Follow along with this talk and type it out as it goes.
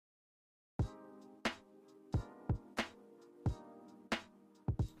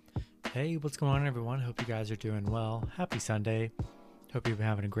Hey, what's going on, everyone? Hope you guys are doing well. Happy Sunday. Hope you've been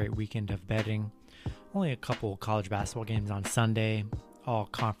having a great weekend of betting. Only a couple college basketball games on Sunday, all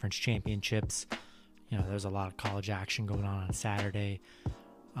conference championships. There's a lot of college action going on Saturday.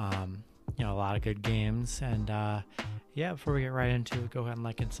 A lot of good games. And before we get right into it, go ahead and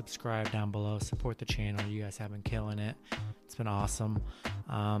like and subscribe down below. Support the channel. You guys have been killing it. It's been awesome.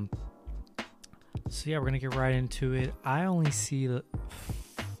 We're going to get right into it. I only see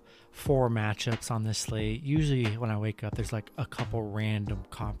 4 matchups on this slate. Usually when I wake up, there's like a couple random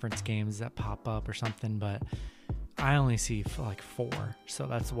conference games that pop up or something, but I only see like 4. So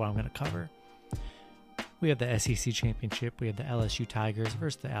that's what I'm going to cover. We have the SEC Championship. We have the LSU Tigers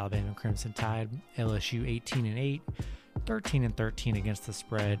versus the Alabama Crimson Tide. LSU 18-8, 13-13 against the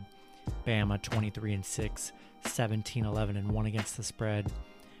spread. Bama 23-6, 17-11-1 against the spread.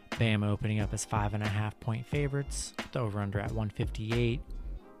 Bama opening up as 5.5 point favorites. The over/under at 158.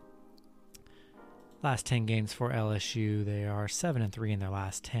 Last 10 games for LSU, they are 7-3 in their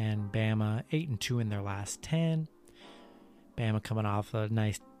last 10. Bama 8-2 in their last 10. Bama coming off a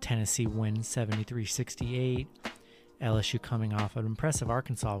nice Tennessee win, 73-68. LSU coming off an impressive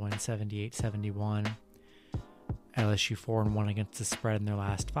Arkansas win, 78-71. LSU 4-1 against the spread in their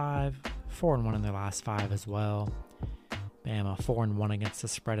last 5. 4-1 in their last 5 as well. Bama 4-1 against the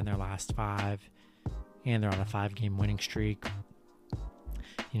spread in their last 5. And they're on a 5-game winning streak.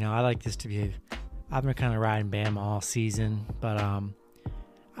 I like this to be... I've been kind of riding Bama all season, but I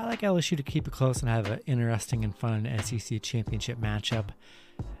like LSU to keep it close and have an interesting and fun SEC championship matchup.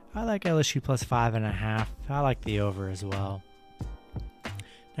 I like LSU plus 5.5. I like the over as well.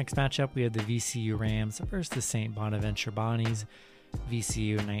 Next matchup, we have the VCU Rams versus the St. Bonaventure Bonnies.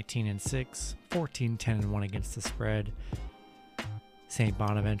 VCU 19-6, 14-10-1 against the spread. St.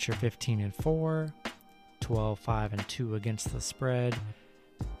 Bonaventure 15-4, 12-5-2 against the spread.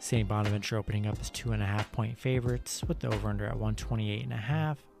 St. Bonaventure opening up as 2.5 point favorites with the over/under at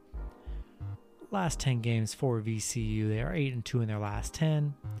 128.5. Last 10 games for VCU, they are 8-2 in their last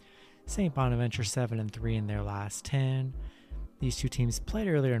 10. St. Bonaventure 7-3 in their last 10. These two teams played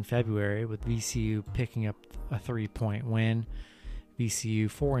earlier in February with VCU picking up a 3-point win. VCU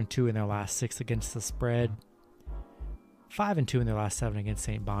 4-2 in their last 6 against the spread. 5-2 in their last 7 against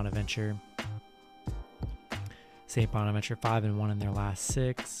St. Bonaventure. St. Bonaventure 5-1 in their last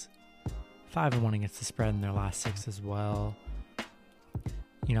 6. 5-1 against the spread in their last 6 as well.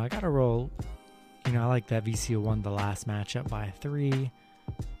 I got to roll. I like that VCU won the last matchup by 3.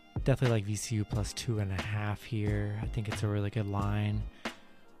 Definitely like VCU plus 2.5 here. I think it's a really good line.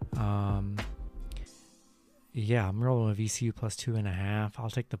 I'm rolling with VCU plus 2.5. I'll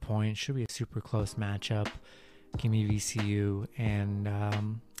take the point. Should be a super close matchup. Give me VCU and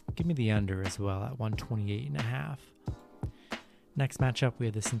give me the under as well at 128.5. Next matchup, we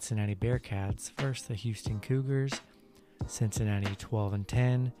have the Cincinnati Bearcats versus the Houston Cougars. Cincinnati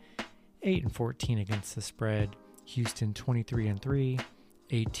 12-10, 8-14 against the spread. Houston 23-3,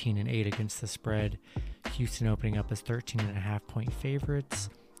 18-8 against the spread. Houston opening up as 13.5 point favorites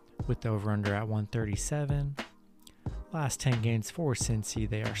with the over/under at 137. Last 10 games for Cincy,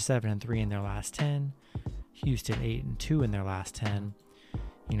 they are 7-3 in their last 10. Houston 8-2 in their last 10.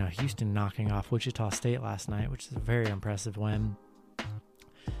 Houston knocking off Wichita State last night, which is a very impressive win.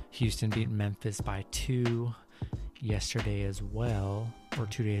 Houston beat Memphis by 2 yesterday as well, or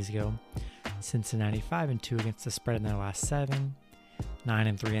 2 days ago. Cincinnati 5-2 against the spread in their last 7,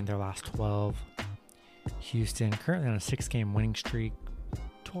 9-3 in their last 12. Houston currently on a 6-game winning streak,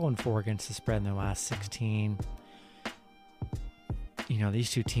 12-4 against the spread in their last 16.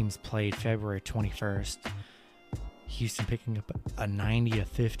 These two teams played February 21st. Houston picking up a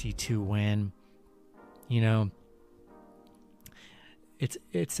 90-52 win.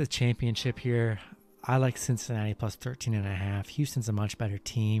 It's a championship here. I like Cincinnati plus 13.5. Houston's a much better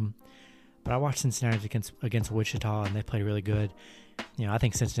team, but I watched Cincinnati against Wichita and they played really good. I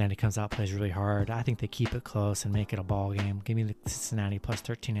think Cincinnati comes out, plays really hard. I think they keep it close and make it a ball game. Give me the Cincinnati plus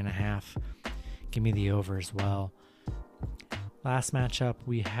 13.5. Give me the over as well. Last matchup,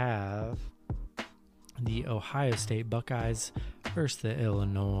 we have the Ohio State Buckeyes versus the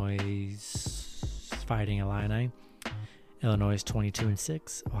Illinois Fighting Illini. Illinois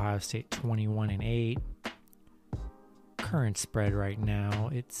 22-6, Ohio State 21-8. Current spread right now,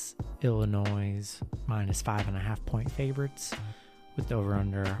 it's Illinois minus 5.5 point favorites with the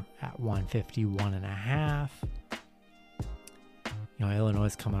over/under at 151.5.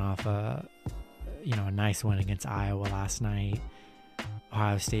 Illinois coming off a nice win against Iowa last night.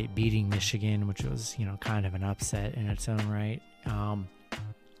 Ohio State beating Michigan, which was, kind of an upset in its own right.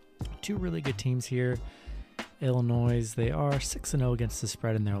 Two really good teams here. Illinois, they are 6-0 against the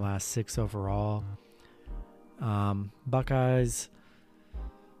spread in their last 6 overall. Buckeyes,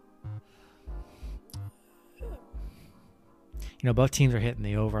 both teams are hitting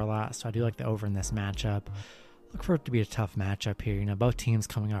the over a lot, so I do like the over in this matchup. Look for it to be a tough matchup here. Both teams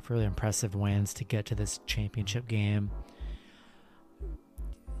coming off really impressive wins to get to this championship game.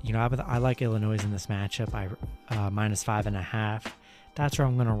 I like Illinois in this matchup. Minus 5.5. That's where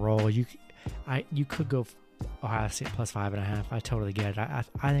I'm going to roll. You could go Ohio State plus 5.5. I totally get it. I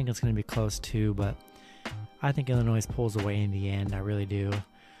think it's going to be close too, but I think Illinois pulls away in the end. I really do.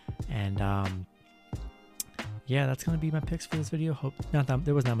 And yeah, that's going to be my picks for this video.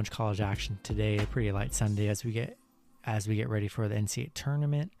 There was not much college action today. A pretty light Sunday as we get ready for the NCAA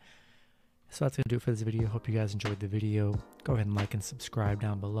tournament. So that's going to do it for this video. Hope you guys enjoyed the video. Go ahead and like and subscribe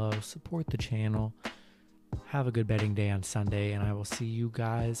down below. Support the channel. Have a good betting day on Sunday, and I will see you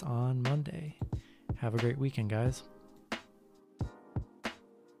guys on Monday. Have a great weekend, guys.